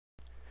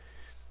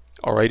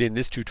Alright, in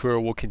this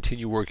tutorial we'll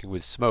continue working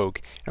with smoke,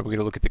 and we're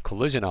going to look at the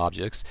collision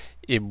objects.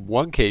 In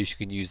one case you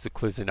can use the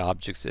collision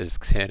objects as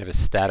kind of a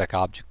static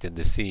object in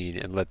the scene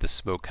and let the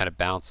smoke kind of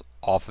bounce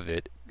off of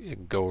it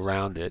and go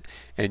around it.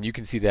 And you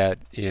can see that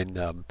in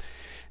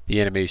the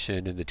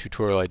animation and the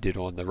tutorial I did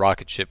on the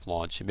rocket ship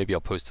launch, and maybe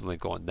I'll post a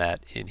link on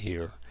that in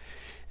here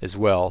as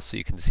well so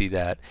you can see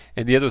that.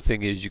 And the other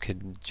thing is you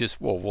can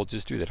just, well, we'll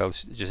just do that.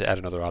 Let's just add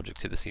another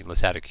object to the scene.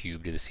 Let's add a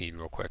cube to the scene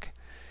real quick,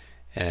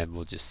 and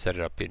we'll just set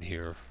it up in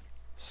here.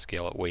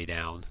 Scale it way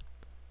down,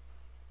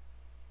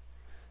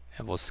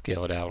 and we'll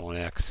scale it out on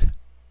X,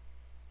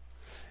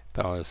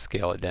 but I'll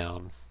scale it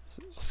down,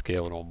 I'll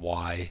scale it on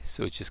Y,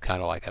 so it's just kind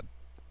of like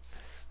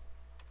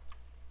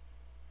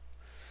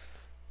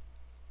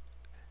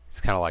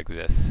it's kind of like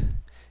this.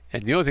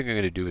 And the only thing I'm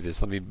going to do with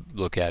this, let me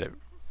look at it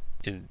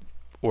in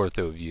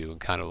ortho view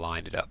and kind of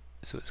line it up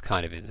so it's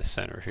kind of in the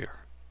center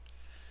here.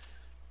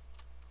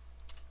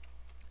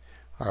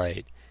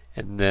 Alright,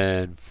 and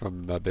then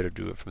I better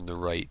do it from the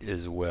right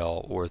as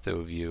well,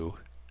 ortho view.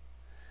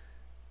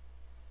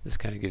 This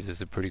kind of gives us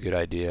a pretty good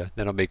idea.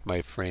 Then I'll make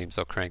my frames,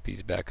 I'll crank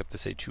these back up to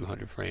say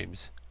 200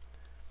 frames.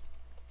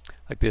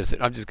 Like this.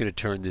 I'm just going to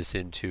turn this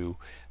into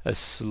a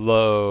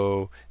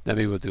slow, now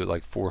maybe we'll do it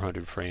like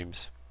 400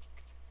 frames.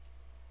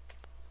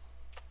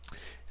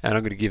 And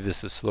I'm going to give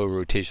this a slow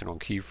rotation on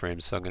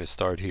keyframes, so I'm going to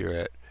start here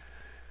at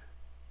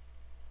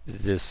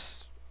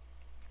this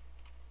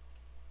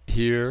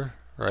here.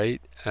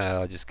 Right?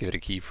 I'll just give it a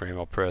keyframe.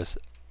 I'll press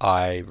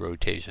I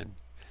rotation,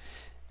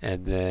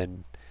 and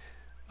then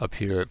up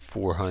here at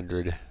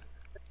 400,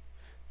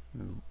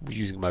 I'm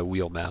using my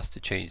wheel mouse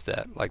to change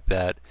that like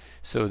that.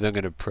 So then I'm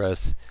going to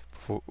press,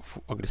 I'm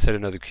going to set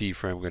another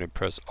keyframe. I'm going to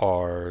press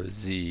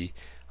RZ.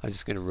 I'm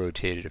just going to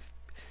rotate it a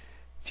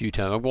few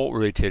times. I won't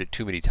rotate it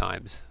too many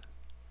times,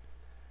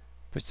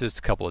 but just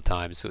a couple of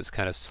times, so it's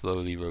kind of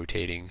slowly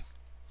rotating.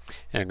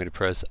 And I'm going to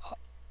press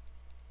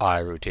I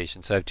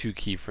rotation. So I have two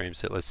keyframes,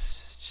 so let's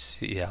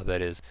see how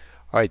that is.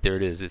 Alright, there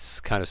it is.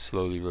 It's kind of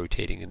slowly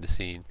rotating in the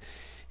scene.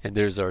 And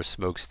there's our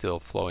smoke still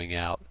flowing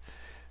out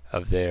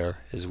of there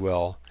as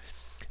well.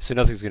 So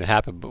nothing's going to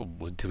happen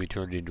until we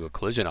turn it into a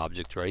collision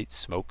object, right?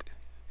 Smoke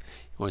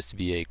wants to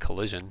be a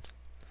collision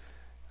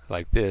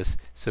like this.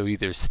 So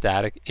either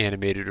static,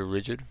 animated, or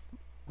rigid,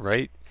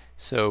 right?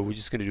 So we're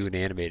just going to do an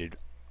animated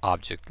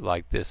object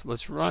like this.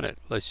 Let's run it.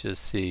 Let's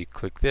just see.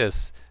 Click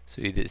this.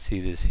 So you see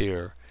this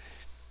here.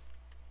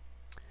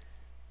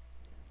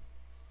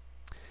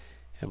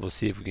 And we'll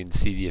see if we can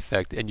see the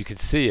effect. And you can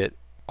see it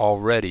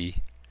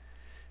already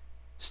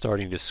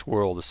starting to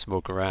swirl the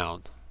smoke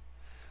around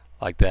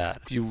like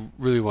that. If you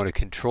really want to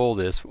control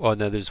this, well,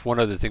 now there's one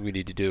other thing we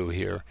need to do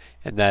here,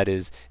 and that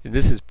is, and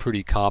this is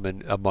pretty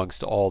common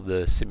amongst all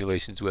the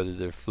simulations, whether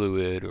they're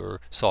fluid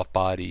or soft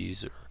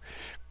bodies or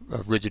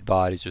rigid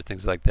bodies or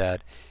things like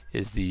that,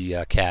 is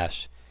the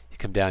cache. You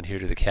come down here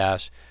to the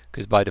cache,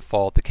 because by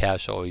default the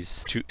cache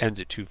always ends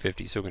at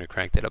 250, so we're going to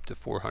crank that up to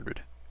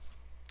 400.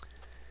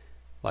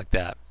 Like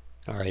that.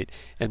 Alright,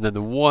 and then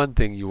the one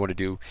thing you want to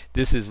do,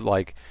 this is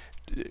like,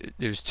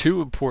 there's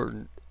two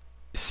important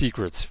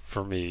secrets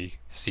for me,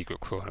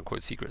 quote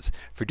unquote secrets,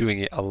 for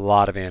doing a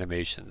lot of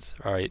animations.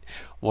 Alright,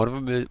 one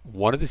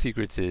of the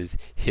secrets is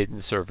hidden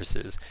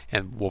surfaces,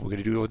 and what we're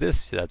going to do with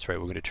this, that's right,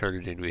 we're going to turn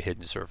it into a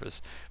hidden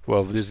surface.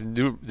 Well, there's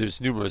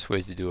numerous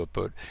ways to do it,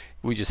 but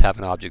we just have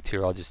an object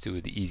here. I'll just do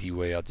it the easy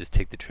way. I'll just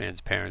take the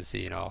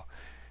transparency and I'll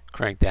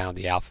crank down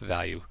the alpha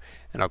value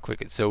and I'll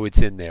click it, so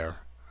it's in there.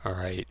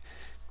 Alright,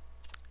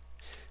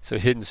 so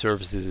hidden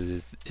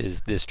surfaces is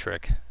this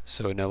trick.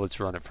 So now let's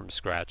run it from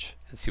scratch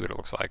and see what it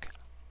looks like.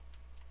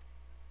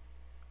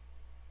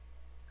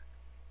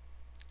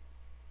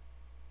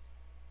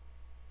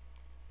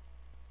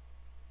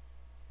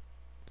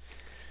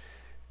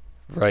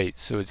 Right,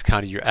 so it's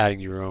kind of, you're adding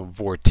your own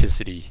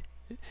vorticity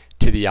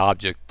to the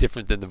object,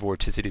 different than the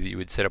vorticity that you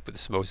would set up with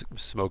the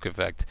smoke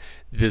effect.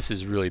 This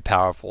is really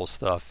powerful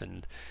stuff,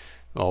 and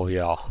oh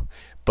yeah.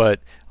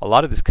 But a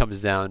lot of this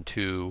comes down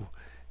to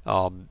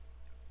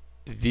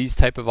these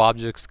type of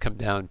objects come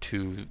down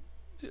to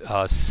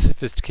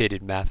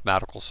sophisticated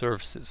mathematical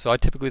surfaces. So I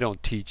typically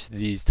don't teach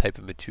these type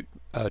of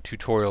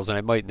tutorials, and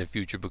I might in the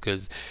future,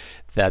 because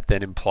that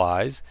then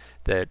implies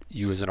that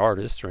you as an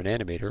artist or an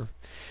animator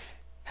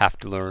have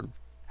to learn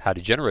how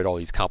to generate all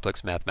these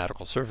complex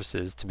mathematical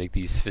surfaces to make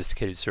these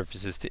sophisticated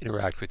surfaces to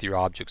interact with your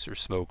objects or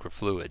smoke or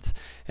fluids.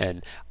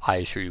 And I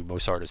assure you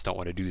most artists don't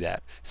want to do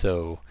that.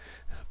 So,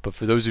 but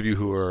for those of you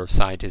who are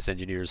scientists,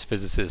 engineers,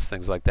 physicists,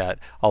 things like that,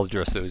 I'll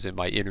address those in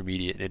my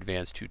intermediate and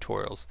advanced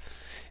tutorials,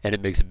 and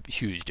it makes a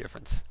huge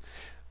difference.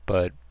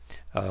 But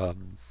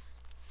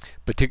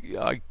to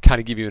kind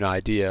of give you an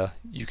idea,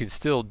 you can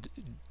still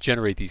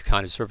generate these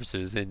kind of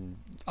surfaces, and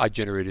I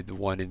generated the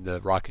one in the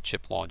rocket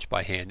ship launch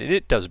by hand, and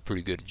it does a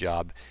pretty good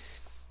job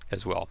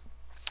as well.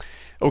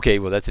 Okay,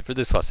 well that's it for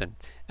this lesson,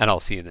 and I'll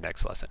see you in the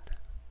next lesson.